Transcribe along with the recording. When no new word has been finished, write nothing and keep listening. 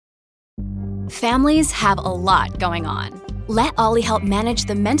Families have a lot going on. Let Ollie help manage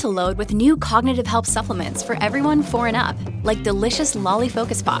the mental load with new cognitive help supplements for everyone 4 and up, like delicious Lolly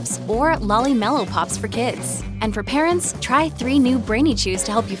Focus Pops or Lolly Mellow Pops for kids. And for parents, try 3 new Brainy Chews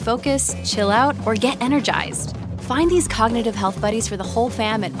to help you focus, chill out, or get energized. Find these cognitive health buddies for the whole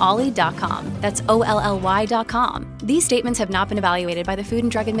fam at ollie.com. That's OLLY.com. These statements have not been evaluated by the Food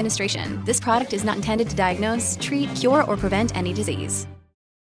and Drug Administration. This product is not intended to diagnose, treat, cure, or prevent any disease.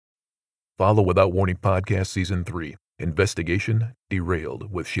 Follow Without Warning Podcast Season 3, Investigation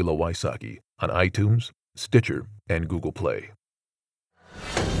Derailed with Sheila Wysocki on iTunes, Stitcher, and Google Play.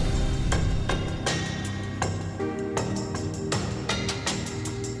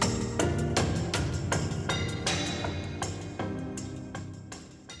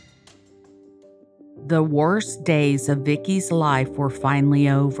 The worst days of Vicky's life were finally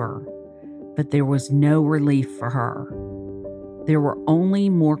over, but there was no relief for her. There were only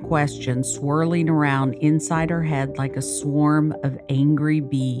more questions swirling around inside her head like a swarm of angry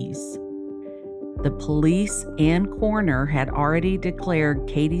bees. The police and coroner had already declared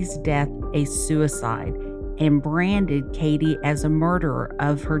Katie's death a suicide and branded Katie as a murderer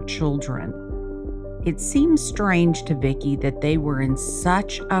of her children. It seemed strange to Vicky that they were in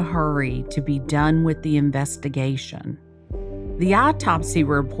such a hurry to be done with the investigation. The autopsy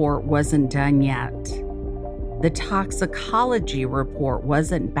report wasn't done yet. The toxicology report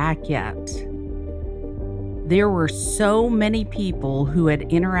wasn't back yet. There were so many people who had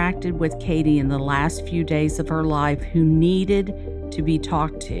interacted with Katie in the last few days of her life who needed to be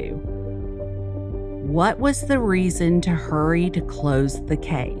talked to. What was the reason to hurry to close the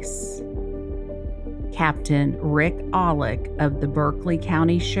case? Captain Rick Olick of the Berkeley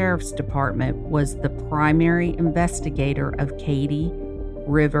County Sheriff's Department was the primary investigator of Katie,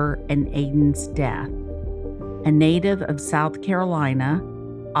 River, and Aiden's death. A native of South Carolina,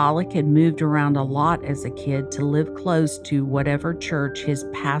 Olick had moved around a lot as a kid to live close to whatever church his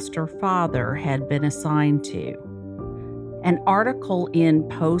pastor father had been assigned to. An article in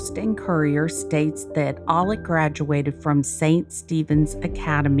Post and Courier states that Olick graduated from St. Stephen's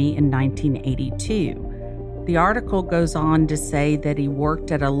Academy in 1982. The article goes on to say that he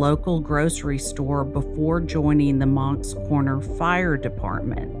worked at a local grocery store before joining the Moncks Corner Fire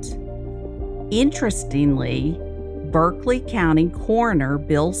Department. Interestingly, Berkeley County Coroner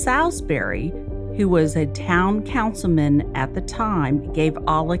Bill Salisbury, who was a town councilman at the time, gave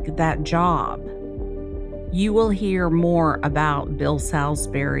Olick that job. You will hear more about Bill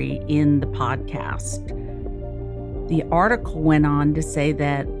Salisbury in the podcast. The article went on to say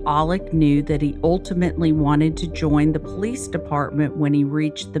that Olick knew that he ultimately wanted to join the police department when he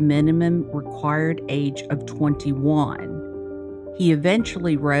reached the minimum required age of 21. He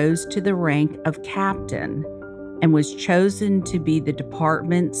eventually rose to the rank of captain and was chosen to be the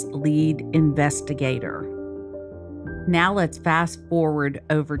department's lead investigator. Now let's fast forward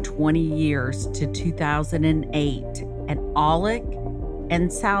over 20 years to 2008, and Olick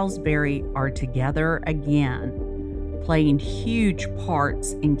and Salisbury are together again, playing huge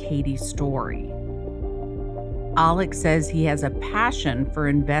parts in Katie's story. Olick says he has a passion for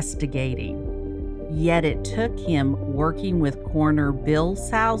investigating. Yet it took him working with coroner Bill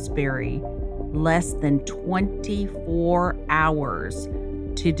Salisbury less than 24 hours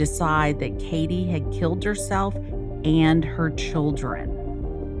to decide that Katie had killed herself and her children.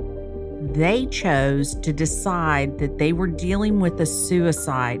 They chose to decide that they were dealing with a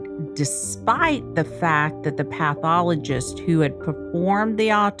suicide, despite the fact that the pathologist who had performed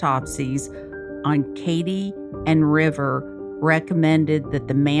the autopsies on Katie and River recommended that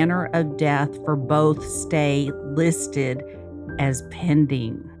the manner of death for both stay listed as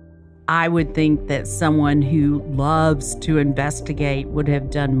pending. I would think that someone who loves to investigate would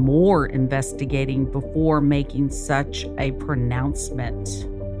have done more investigating before making such a pronouncement.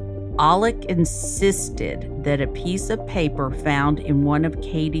 Olick insisted that a piece of paper found in one of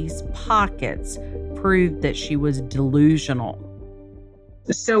Katie's pockets proved that she was delusional.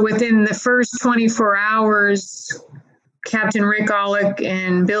 So within the first 24 hours, Captain Rick Olick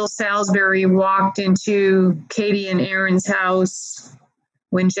and Bill Salisbury walked into Katie and Aaron's house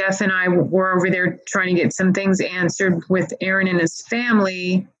when Jeff and I were over there trying to get some things answered with Aaron and his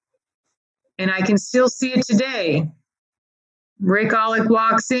family. And I can still see it today. Rick Olick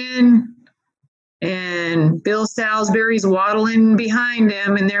walks in and Bill Salisbury's waddling behind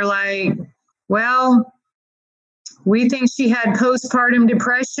him, and they're like, well, we think she had postpartum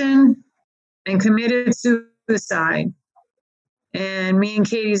depression and committed suicide. And me and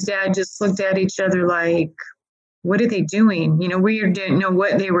Katie's dad just looked at each other like, what are they doing? You know, we didn't know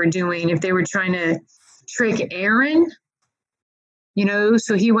what they were doing. If they were trying to trick Aaron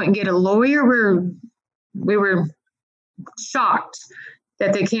so he wouldn't get a lawyer. We were shocked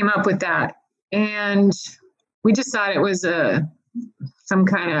that they came up with that. And we just thought it was some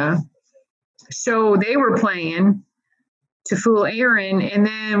kind of show they were playing to fool Aaron. And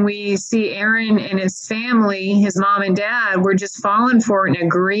then we see Aaron and his family, his mom and dad, were just falling for it and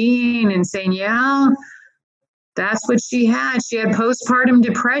agreeing and saying, yeah, that's what she had. She had postpartum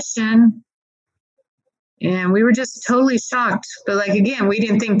depression. And we were just totally shocked. But like, again, we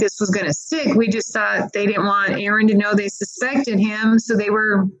didn't think this was going to stick. We just thought they didn't want Aaron to know they suspected him. So they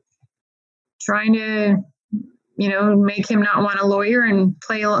were trying to, make him not want a lawyer and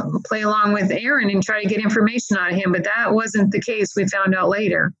play along with Aaron and try to get information out of him. But that wasn't the case. We found out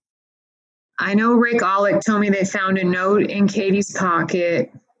later. I know Rick Olick told me they found a note in Katie's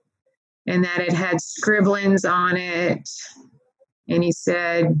pocket and that it had scribblings on it. And he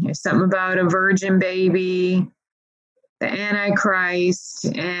said something about a virgin baby, the Antichrist.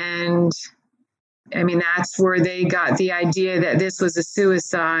 And I mean, that's where they got the idea that this was a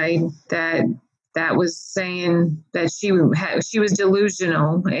suicide, that was saying that she was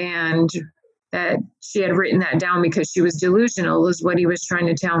delusional and that she had written that down because she was delusional is what he was trying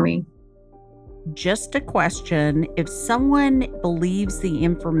to tell me. Just a question. If someone believes the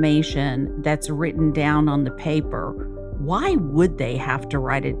information that's written down on the paper, why would they have to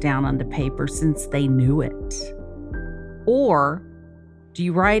write it down on the paper since they knew it? Or do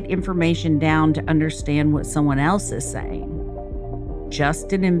you write information down to understand what someone else is saying?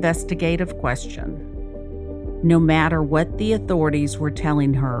 Just an investigative question. No matter what the authorities were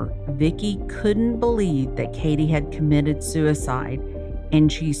telling her, Vicky couldn't believe that Katie had committed suicide,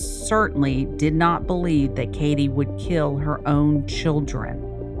 and she certainly did not believe that Katie would kill her own children.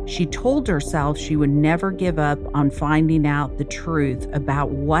 She told herself she would never give up on finding out the truth about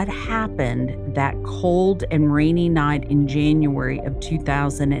what happened that cold and rainy night in January of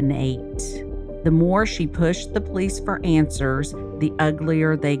 2008. The more she pushed the police for answers, the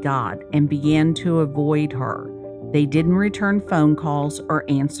uglier they got and began to avoid her. They didn't return phone calls or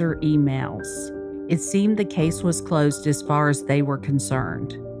answer emails. It seemed the case was closed as far as they were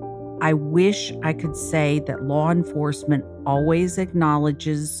concerned. I wish I could say that law enforcement always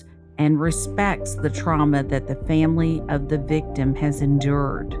acknowledges and respects the trauma that the family of the victim has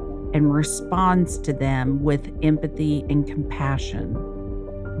endured and responds to them with empathy and compassion.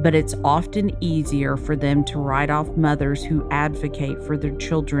 But it's often easier for them to write off mothers who advocate for their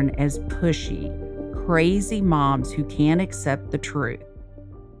children as pushy, crazy moms who can't accept the truth.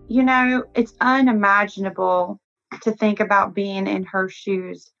 It's unimaginable to think about being in her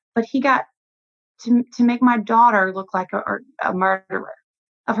shoes, but he got to make my daughter look like a murderer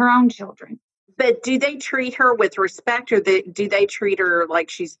of her own children. But do they treat her with respect, or do they treat her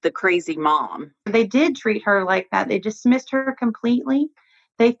like she's the crazy mom? They did treat her like that. They dismissed her completely.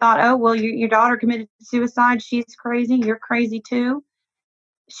 They thought, oh, well, your daughter committed suicide. She's crazy. You're crazy too.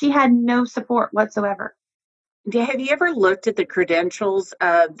 She had no support whatsoever. Have you ever looked at the credentials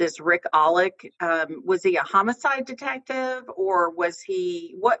of this Rick Olick? Was he a homicide detective, or was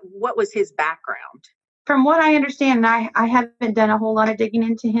he, what was his background? From what I understand, and I haven't done a whole lot of digging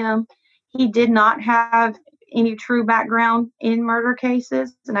into him, he did not have any true background in murder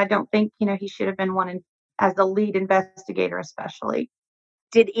cases. And I don't think, he should have been one as the lead investigator, especially.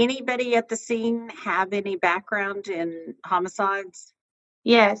 Did anybody at the scene have any background in homicides?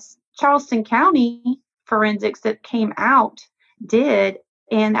 Yes. Charleston County forensics that came out did.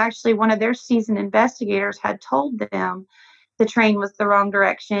 And actually, one of their seasoned investigators had told them the train was the wrong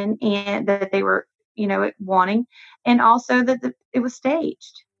direction and that they were, wanting, and also that it was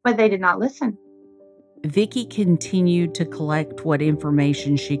staged, but they did not listen. Vicky continued to collect what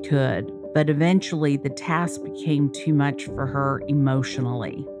information she could, but eventually the task became too much for her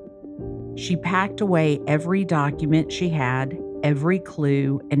emotionally. She packed away every document she had, every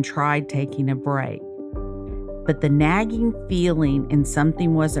clue, and tried taking a break. But the nagging feeling and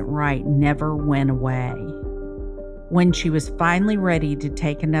something wasn't right never went away. When she was finally ready to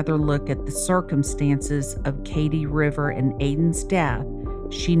take another look at the circumstances of Katie River and Aiden's death,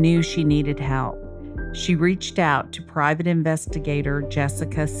 she knew she needed help. She reached out to private investigator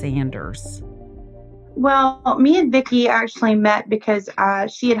Jessica Sanders. Well, me and Vicky actually met because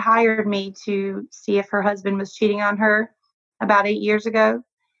she had hired me to see if her husband was cheating on her about 8 years ago,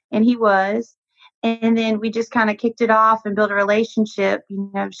 and he was. And then we just kind of kicked it off and built a relationship.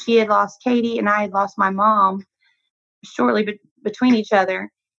 She had lost Katie and I had lost my mom shortly between each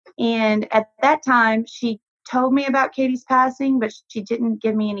other. And at that time, she told me about Katie's passing, but she didn't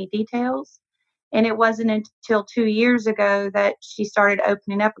give me any details. And it wasn't until 2 years ago that she started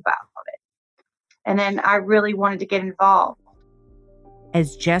opening up about it. And then I really wanted to get involved.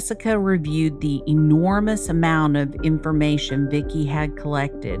 As Jessica reviewed the enormous amount of information Vicki had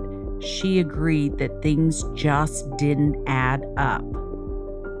collected, she agreed that things just didn't add up.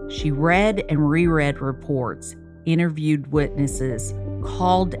 She read and reread reports, interviewed witnesses,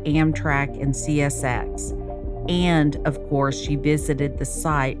 called Amtrak and CSX, and, of course, she visited the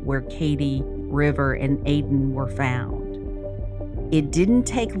site where Katie, River, and Aiden were found. It didn't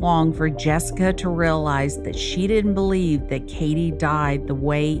take long for Jessica to realize that she didn't believe that Katie died the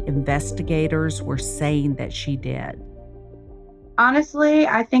way investigators were saying that she did. Honestly,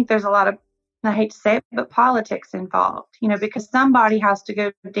 I think there's a lot of, I hate to say it, but politics involved, because somebody has to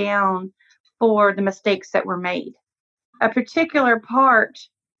go down for the mistakes that were made. A particular part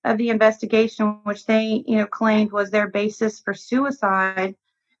of the investigation, which they, claimed was their basis for suicide,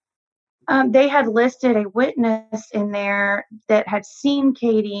 they had listed a witness in there that had seen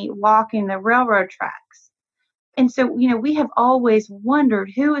Katie walking the railroad tracks. And so, we have always wondered,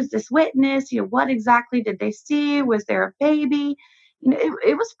 who is this witness? What exactly did they see? Was there a baby?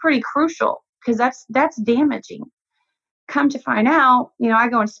 It was pretty crucial because that's damaging. Come to find out, I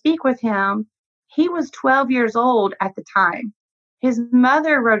go and speak with him. He was 12 years old at the time. His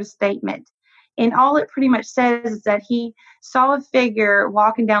mother wrote a statement, and all it pretty much says is that he saw a figure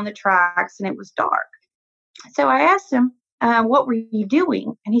walking down the tracks and it was dark. So I asked him, what were you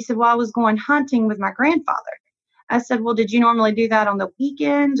doing? And he said, well, I was going hunting with my grandfather. I said, well, did you normally do that on the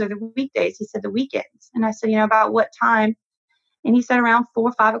weekends or the weekdays? He said, the weekends. And I said, about what time? And he said, around 4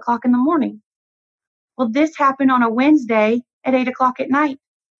 or 5 o'clock in the morning. Well, this happened on a Wednesday at 8 o'clock at night.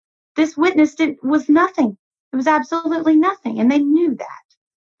 This witness was nothing. It was absolutely nothing. And they knew that.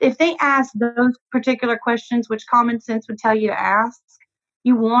 If they asked those particular questions, which common sense would tell you to ask,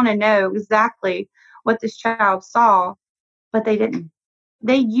 you want to know exactly what this child saw, but they didn't.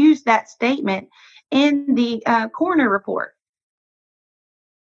 They used that statement in the coroner report.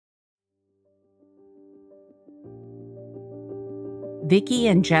 Vicki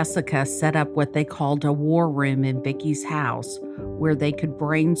and Jessica set up what they called a war room in Vicki's house, where they could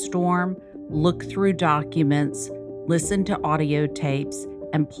brainstorm, look through documents, listen to audio tapes,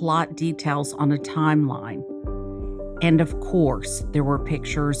 and plot details on a timeline. And of course, there were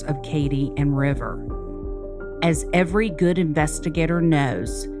pictures of Katie and River. As every good investigator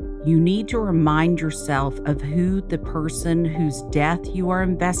knows, you need to remind yourself of who the person whose death you are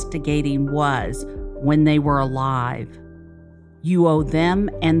investigating was when they were alive. You owe them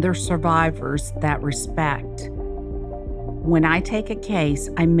and their survivors that respect. When I take a case,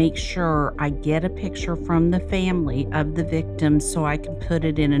 I make sure I get a picture from the family of the victim so I can put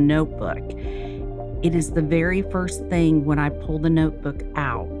it in a notebook. It is the very first thing when I pull the notebook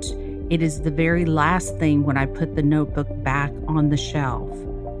out. It is the very last thing when I put the notebook back on the shelf.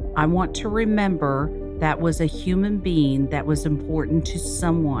 I want to remember that was a human being that was important to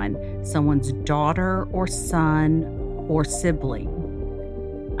someone's daughter or son or sibling.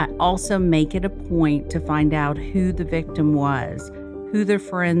 I also make it a point to find out who the victim was, who their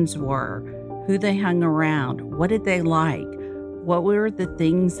friends were, who they hung around, what did they like, what were the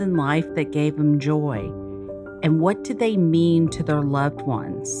things in life that gave them joy, and what did they mean to their loved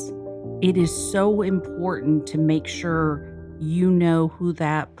ones. It is so important to make sure you know who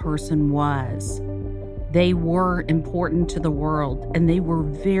that person was. They were important to the world, and they were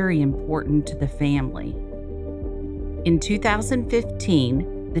very important to the family. In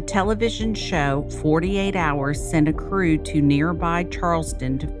 2015, the television show 48 Hours sent a crew to nearby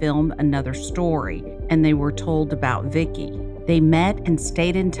Charleston to film another story, and they were told about Vicki. They met and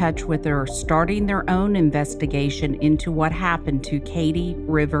stayed in touch with her, starting their own investigation into what happened to Katie,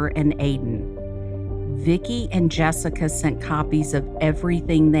 River, and Aiden. Vicki and Jessica sent copies of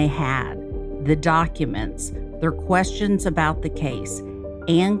everything they had, the documents, their questions about the case,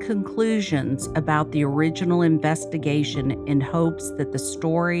 and conclusions about the original investigation in hopes that the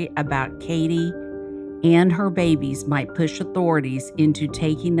story about Katie and her babies might push authorities into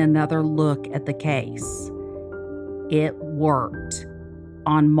taking another look at the case. It worked.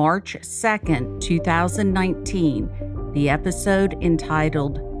 On March 2nd, 2019, the episode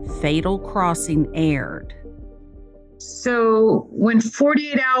entitled Fatal Crossing aired. So when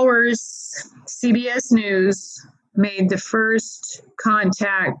 48 Hours CBS News made the first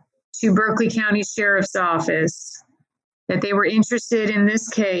contact to Berkeley County Sheriff's Office that they were interested in this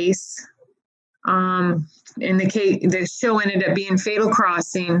case, the show ended up being Fatal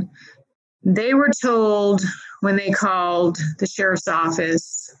Crossing. They were told when they called the sheriff's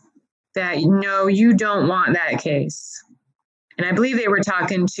office that, no, you don't want that case. And I believe they were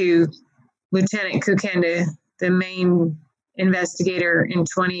talking to Lieutenant Kukenda, the main investigator in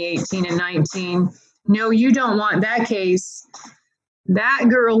 2018 and 19. No, you don't want that case. that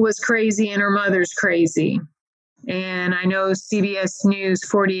girl was crazy and her mother's crazy. And I know CBS News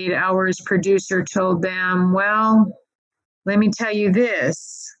 48 Hours producer told them, well, let me tell you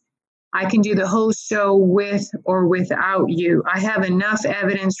this. I can do the whole show with or without you. I have enough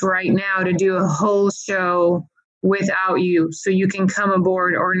evidence right now to do a whole show without you, so you can come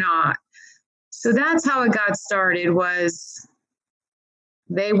aboard or not. So that's how it got started, was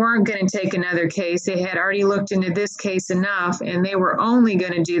they weren't going to take another case. They had already looked into this case enough, and they were only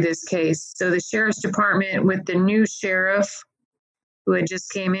going to do this case. So the sheriff's department with the new sheriff who had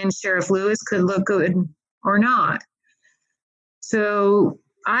just came in, Sheriff Lewis, could look good or not. So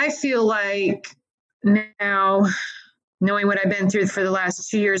I feel like now, knowing what I've been through for the last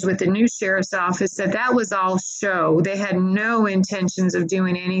 2 years with the new sheriff's office, that was all show. They had no intentions of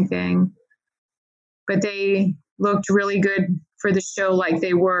doing anything, but they looked really good for the show like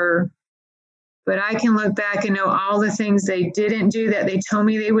they were. But I can look back and know all the things they didn't do that they told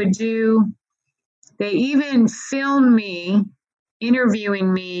me they would do. They even filmed me,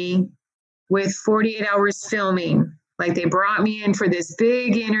 interviewing me with 48 hours filming. Like, they brought me in for this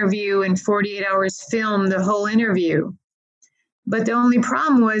big interview and 48 hours filmed the whole interview. But the only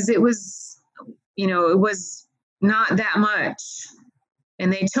problem was it was not that much.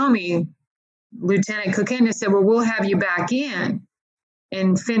 And they told me, Lieutenant Cookenda said, well, we'll have you back in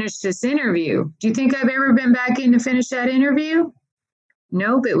and finish this interview. Do you think I've ever been back in to finish that interview?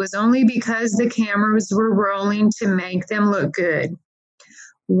 Nope, it was only because the cameras were rolling to make them look good.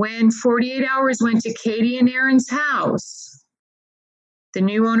 When 48 Hours went to Katie and Aaron's house, the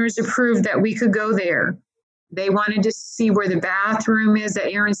new owners approved that we could go there. They wanted to see where the bathroom is that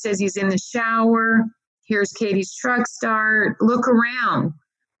Aaron says he's in the shower. Here's Katie's truck start. Look around.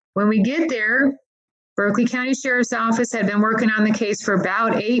 When we get there, Berkeley County Sheriff's Office had been working on the case for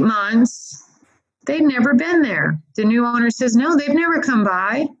about 8 months. They'd never been there. The new owner says, no, they've never come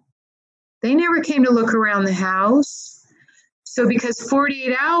by. They never came to look around the house. So because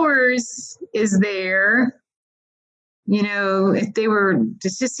 48 Hours is there, it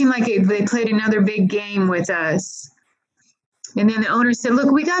just seemed like they played another big game with us. And then the owner said,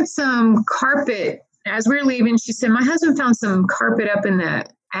 look, we got some carpet. As we were leaving, she said, my husband found some carpet up in the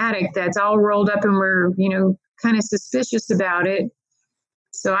attic that's all rolled up, and we're, kind of suspicious about it.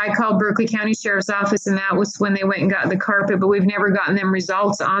 So I called Berkeley County Sheriff's Office, and that was when they went and got the carpet, but we've never gotten them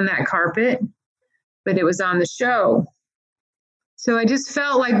results on that carpet, but it was on the show. So I just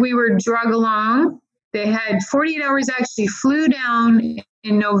felt like we were drug along. They had 48 Hours actually flew down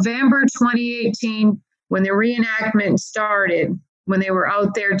in November 2018 when the reenactment started, when they were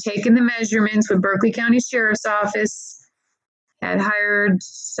out there taking the measurements with Berkeley County Sheriff's Office, had hired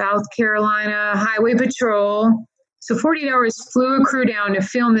South Carolina Highway Patrol. So 48 Hours flew a crew down to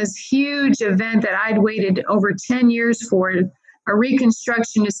film this huge event that I'd waited over 10 years for, a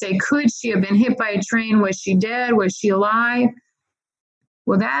reconstruction to say, could she have been hit by a train? Was she dead? Was she alive?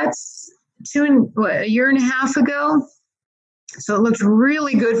 Well, that's a year and a half ago. So it looked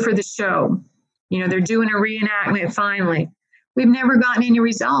really good for the show. They're doing a reenactment finally. We've never gotten any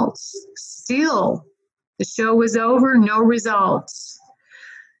results. Still, the show was over, no results.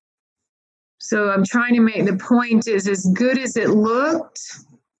 So I'm trying to make the point is, as good as it looked,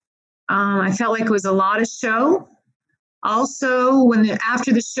 I felt like it was a lot of show. Also,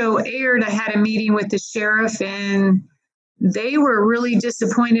 after the show aired, I had a meeting with the sheriff, and they were really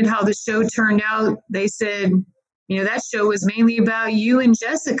disappointed how the show turned out. They said, that show was mainly about you and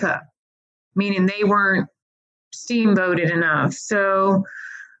Jessica, meaning they weren't steamboated enough. So,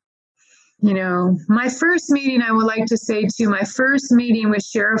 my first meeting, I would like to say my first meeting with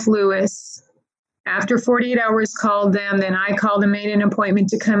Sheriff Lewis, after 48 Hours called them, then I called and made an appointment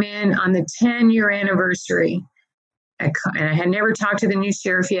to come in on the 10-year anniversary. And I had never talked to the new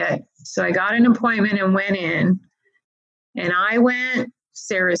sheriff yet. So I got an appointment and went in. And I went,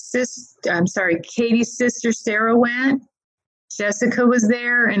 Katie's sister Sarah went, Jessica was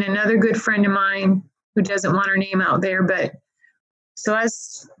there, and another good friend of mine who doesn't want her name out there. But so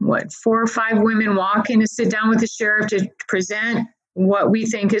as 4 or 5 women walk in to sit down with the sheriff to present what we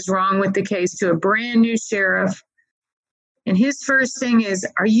think is wrong with the case to a brand new sheriff. And his first thing is,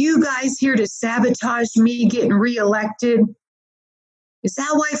 are you guys here to sabotage me getting reelected? Is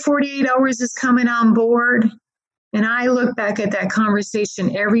that why 48 Hours is coming on board? And I look back at that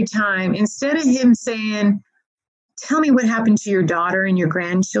conversation every time. Instead of him saying, tell me what happened to your daughter and your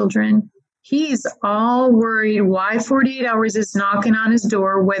grandchildren, he's all worried why 48 Hours is knocking on his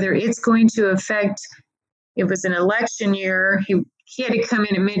door, whether it's going to affect, it was an election year. He had to come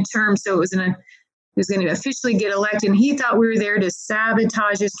in at midterm, so he was going to officially get elected. And he thought we were there to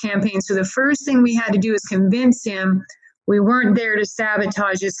sabotage his campaign. So the first thing we had to do is convince him We weren't there to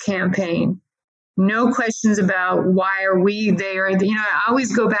sabotage his campaign. No questions about why are we there. I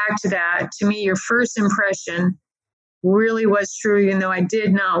always go back to that. To me, your first impression really was true, even though I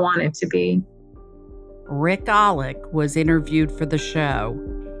did not want it to be. Rick Olick was interviewed for the show.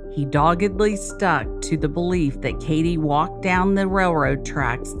 He doggedly stuck to the belief that Katie walked down the railroad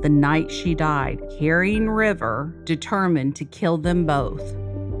tracks the night she died, carrying River, determined to kill them both.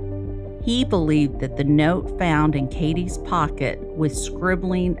 He believed that the note found in Katie's pocket with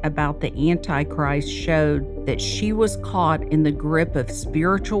scribbling about the Antichrist showed that she was caught in the grip of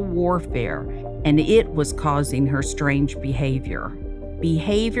spiritual warfare, and it was causing her strange behavior.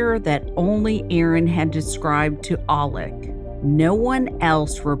 Behavior that only Aaron had described to Olick. No one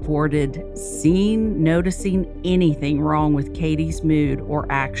else reported noticing anything wrong with Katie's mood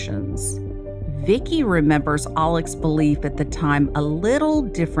or actions. Vicky remembers Olick's belief at the time a little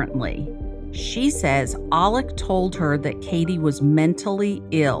differently. She says Olick told her that Katie was mentally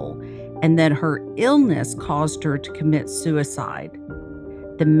ill and that her illness caused her to commit suicide.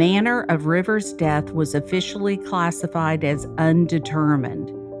 The manner of River's death was officially classified as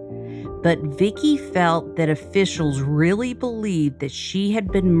undetermined. But Vicky felt that officials really believed that she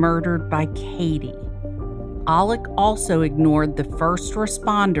had been murdered by Katie. Olick also ignored the first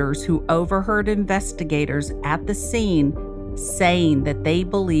responders who overheard investigators at the scene saying that they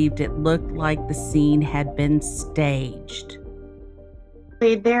believed it looked like the scene had been staged.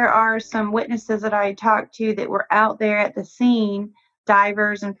 There are some witnesses that I talked to that were out there at the scene,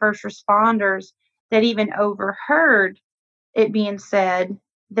 divers and first responders, that even overheard it being said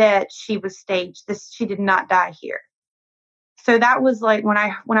that she was staged. She did not die here. So that was like when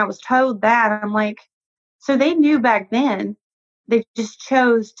I was told that, I'm like, so they knew back then. They just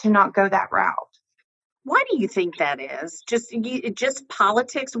chose to not go that route. Why do you think that is? Just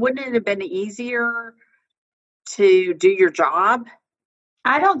politics? Wouldn't it have been easier to do your job?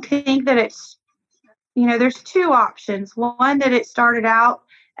 I don't think that it's, there's two options. One, that it started out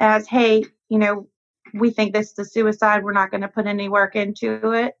as, hey, we think this is a suicide. We're not going to put any work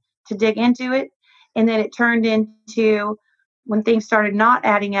into it to dig into it. And then it turned into, when things started not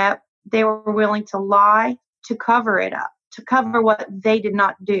adding up, they were willing to lie to cover it up, to cover what they did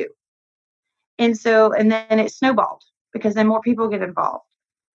not do. And then it snowballed because then more people get involved.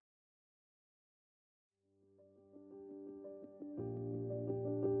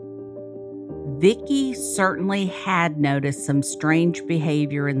 Vicky certainly had noticed some strange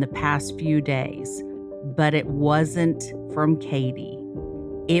behavior in the past few days, but it wasn't from Katie.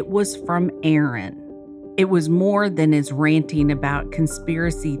 It was from Aaron. It was more than his ranting about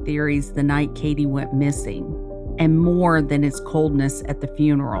conspiracy theories the night Katie went missing, and more than his coldness at the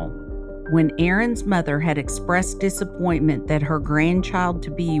funeral. When Aaron's mother had expressed disappointment that her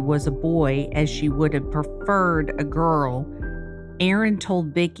grandchild-to-be was a boy as she would have preferred a girl, Aaron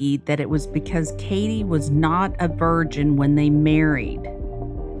told Vicky that it was because Katie was not a virgin when they married.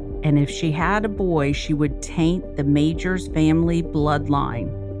 And if she had a boy, she would taint the Majors family bloodline.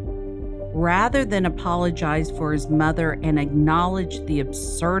 Rather than apologize for his mother and acknowledge the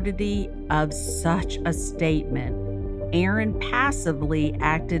absurdity of such a statement, Aaron passively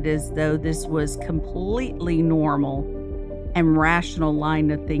acted as though this was completely normal and rational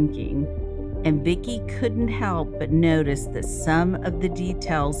line of thinking. And Vicky couldn't help but notice that some of the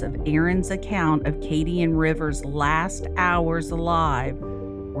details of Aaron's account of Katie and River's last hours alive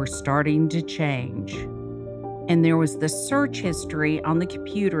were starting to change. And there was the search history on the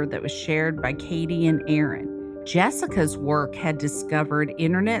computer that was shared by Katie and Aaron. Jessica's work had discovered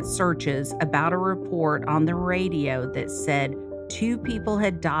internet searches about a report on the radio that said 2 people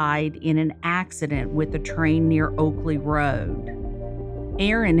had died in an accident with a train near Oakley Road.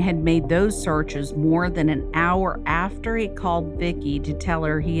 Aaron had made those searches more than an hour after he called Vicky to tell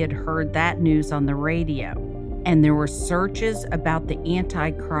her he had heard that news on the radio. And there were searches about the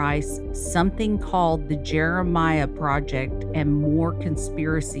Antichrist, something called the Jeremiah Project, and more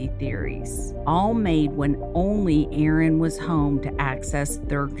conspiracy theories, all made when only Aaron was home to access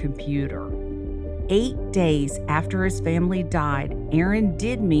their computer. 8 days after his family died, Aaron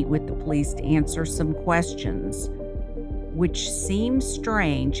did meet with the police to answer some questions, which seemed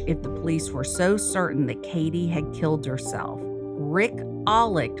strange if the police were so certain that Katie had killed herself. Rick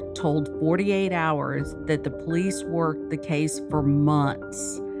Olick told 48 Hours that the police worked the case for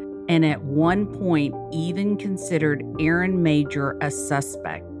months and at one point even considered Aaron Major a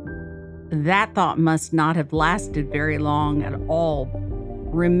suspect. That thought must not have lasted very long at all.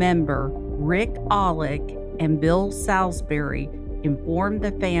 Remember, Rick Olick and Bill Salisbury informed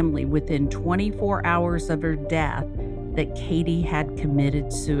the family within 24 hours of her death that Katie had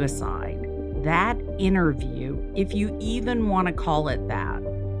committed suicide. That interview if you even want to call it that,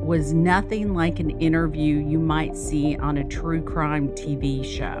 was nothing like an interview you might see on a true crime TV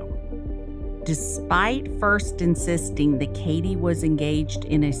show. Despite first insisting that Katie was engaged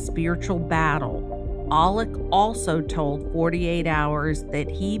in a spiritual battle, Alec also told 48 Hours that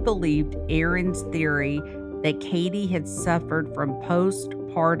he believed Aaron's theory that Katie had suffered from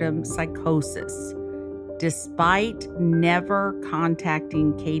postpartum psychosis, despite never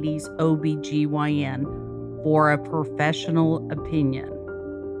contacting Katie's OBGYN for a professional opinion.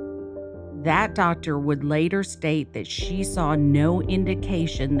 That doctor would later state that she saw no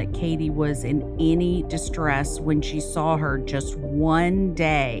indication that Katie was in any distress when she saw her just one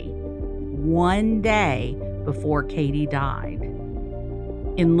day before Katie died.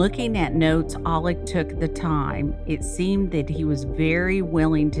 In looking at notes Alec took the time, it seemed that he was very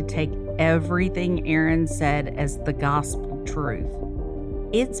willing to take everything Aaron said as the gospel truth.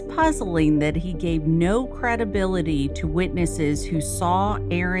 It's puzzling that he gave no credibility to witnesses who saw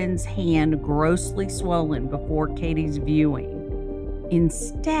Aaron's hand grossly swollen before Katie's viewing,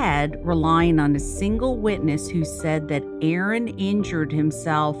 instead relying on a single witness who said that Aaron injured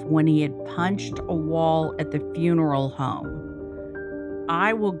himself when he had punched a wall at the funeral home.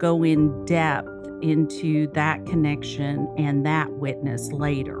 I will go in depth into that connection and that witness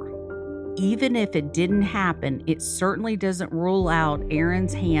later. Even if it didn't happen, it certainly doesn't rule out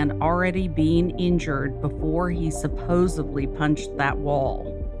Aaron's hand already being injured before he supposedly punched that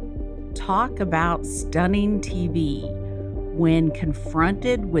wall. Talk about stunning TV. When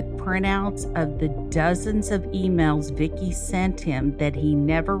confronted with printouts of the dozens of emails Vicky sent him that he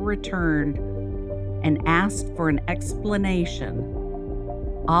never returned and asked for an explanation,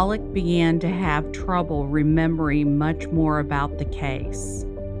 Alec began to have trouble remembering much more about the case.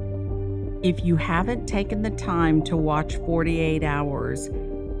 If you haven't taken the time to watch 48 Hours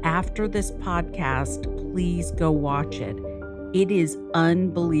after this podcast, please go watch it. It is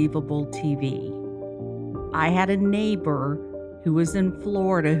unbelievable TV. I had a neighbor who was in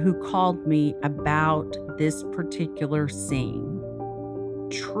Florida who called me about this particular scene.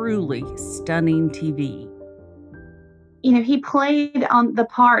 Truly stunning TV. He played on the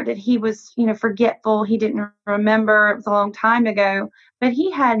part that he was, forgetful. He didn't remember. It was a long time ago. But he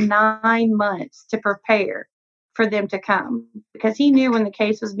had 9 months to prepare for them to come because he knew when the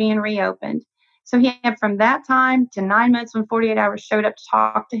case was being reopened. So he had from that time to 9 months when 48 Hours showed up to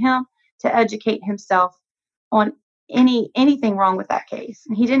talk to him to educate himself on anything wrong with that case.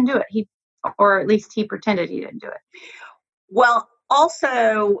 And he didn't do it. Or at least he pretended he didn't do it. Well,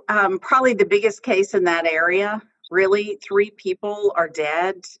 also, probably the biggest case in that area, really, 3 people are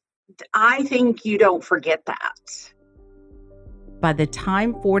dead. I think you don't forget that. By the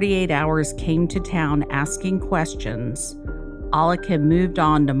time 48 Hours came to town asking questions, Alec had moved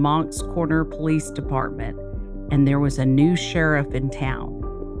on to Moncks Corner Police Department, and there was a new sheriff in town.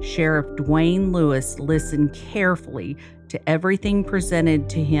 Sheriff Dwayne Lewis listened carefully to everything presented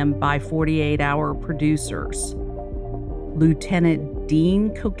to him by 48 Hour producers. Lieutenant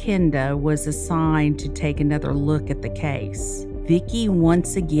Dean Kokinda was assigned to take another look at the case. Vicky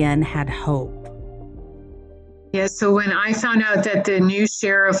once again had hope. Yeah, so when I found out that the new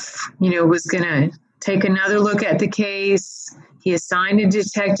sheriff, was going to take another look at the case, he assigned a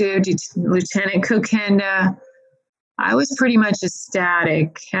detective, Lieutenant Kokinda, I was pretty much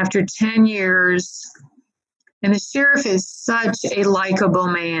ecstatic after 10 years. And the sheriff is such a likable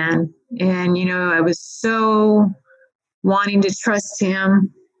man. And, I was so wanting to trust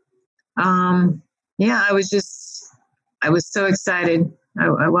him. I was so excited. I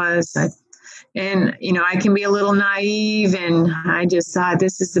can be a little naive, and I just thought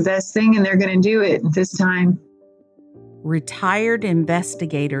this is the best thing, and they're going to do it this time. Retired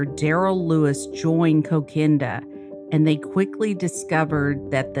investigator Daryl Lewis joined Kokinda, and they quickly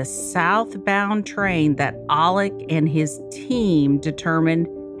discovered that the southbound train that Alec and his team determined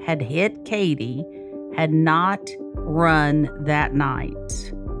had hit Katie had not run that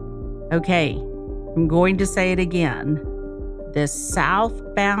night. Okay, I'm going to say it again. The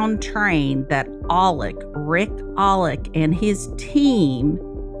southbound train that Rick Alec, and his team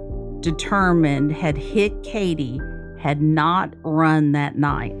determined had hit Katie had not run that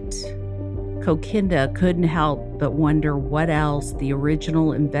night. Kokinda couldn't help but wonder what else the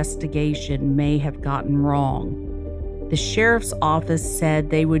original investigation may have gotten wrong. The sheriff's office said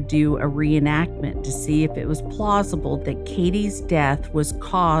they would do a reenactment to see if it was plausible that Katie's death was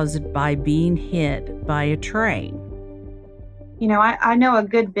caused by being hit by a train. I know a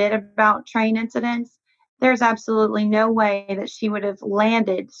good bit about train incidents. There's absolutely no way that she would have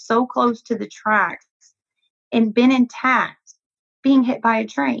landed so close to the tracks and been intact being hit by a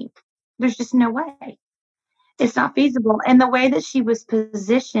train. There's just no way. It's not feasible. And the way that she was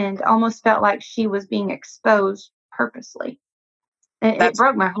positioned almost felt like she was being exposed purposely. And it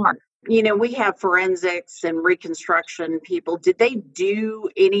broke my heart. We have forensics and reconstruction people. Did they do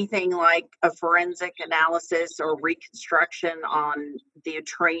anything like a forensic analysis or reconstruction on the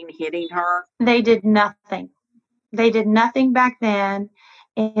train hitting her? They did nothing. They did nothing back then.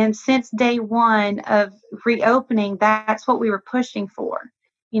 And since day one of reopening, that's what we were pushing for,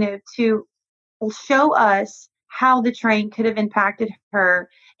 to show us how the train could have impacted her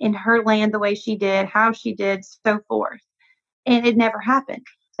in her land the way she did, how she did, so forth. And it never happened.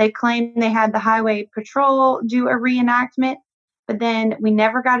 They claimed they had the highway patrol do a reenactment, but then we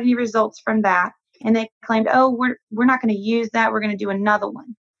never got any results from that. And they claimed, oh, we're not going to use that. We're going to do another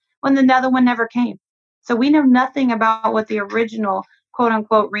one. When another one never came. So we know nothing about what the original quote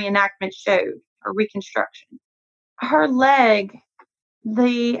unquote reenactment showed or reconstruction. Her leg,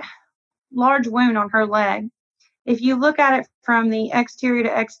 the large wound on her leg, if you look at it from the exterior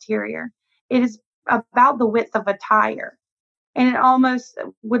to exterior, it is about the width of a tire. And it almost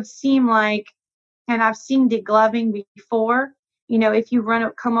would seem like, and I've seen degloving before, if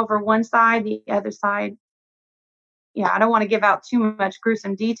you come over one side, the other side, I don't want to give out too much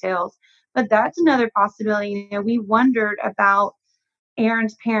gruesome details, but that's another possibility. We wondered about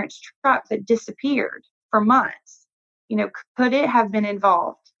Erin's parents' truck that disappeared for months. Could it have been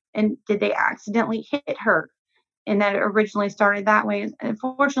involved? And did they accidentally hit her? And that it originally started that way. And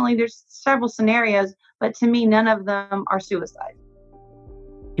unfortunately, there's several scenarios, but to me, none of them are suicide.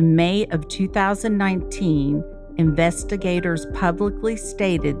 In May of 2019, investigators publicly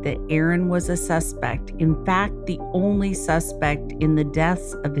stated that Erin was a suspect, in fact, the only suspect in the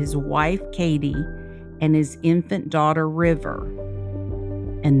deaths of his wife, Katie, and his infant daughter, River.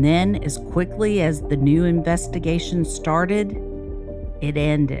 And then, as quickly as the new investigation started, it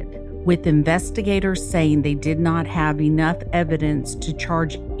ended, with investigators saying they did not have enough evidence to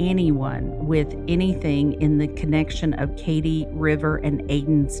charge anyone with anything in the connection of Katie, River, and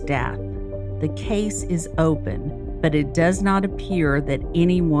Aiden's death. The case is open, but it does not appear that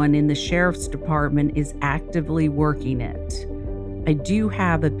anyone in the sheriff's department is actively working it. I do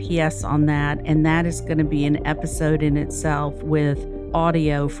have a PS on that, and that is going to be an episode in itself with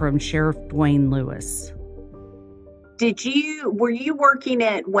audio from Sheriff Dwayne Lewis. Were you working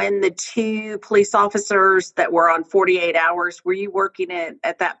it when the two police officers that were on 48 hours, were you working it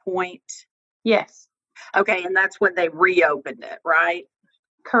at that point? Yes. Okay, and that's when they reopened it, right?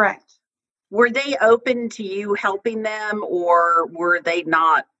 Correct. Were they open to you helping them, or were they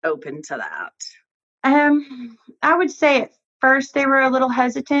not open to that? I would say at first they were a little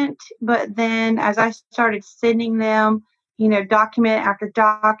hesitant, but then as I started sending them, document after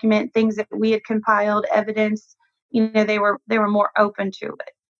document, things that we had compiled, evidence, they were more open to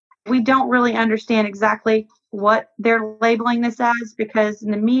it. We don't really understand exactly what they're labeling this as, because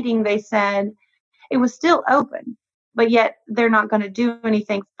in the meeting they said it was still open, but yet they're not going to do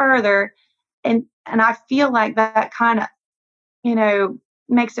anything further. And I feel like that kind of,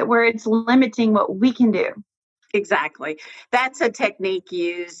 makes it where it's limiting what we can do. Exactly. That's a technique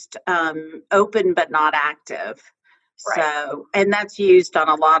used, open but not active. Right. So, and that's used on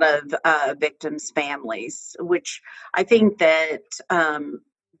a lot of victims' families, which I think that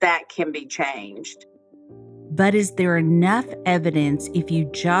that can be changed. But is there enough evidence if you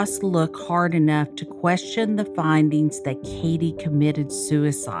just look hard enough to question the findings that Katie committed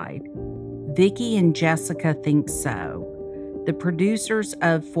suicide? Vicki and Jessica think so. The producers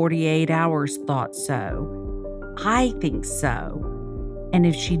of 48 Hours thought so. I think so. And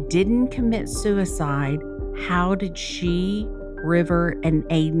if she didn't commit suicide, how did she, River, and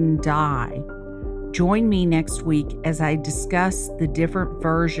Aiden die? Join me next week as I discuss the different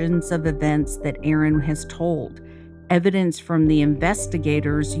versions of events that Erin has told, evidence from the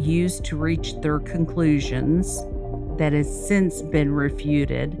investigators used to reach their conclusions that has since been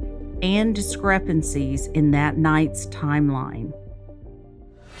refuted, and discrepancies in that night's timeline.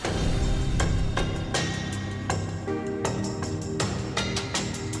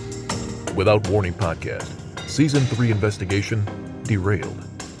 Without Warning Podcast, Season 3 investigation, derailed.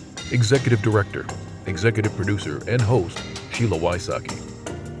 Executive Director, Executive Producer, and Host, Sheila Wysocki.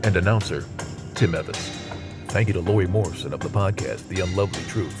 And Announcer, Tim Evans. Thank you to Lori Morrison of the podcast, The Unlovely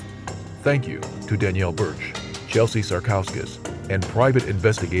Truth. Thank you to Danielle Birch, Chelsea Sarkowskis, and private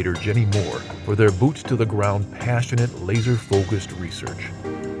investigator Jenny Moore for their boots-to-the-ground, passionate, laser-focused research.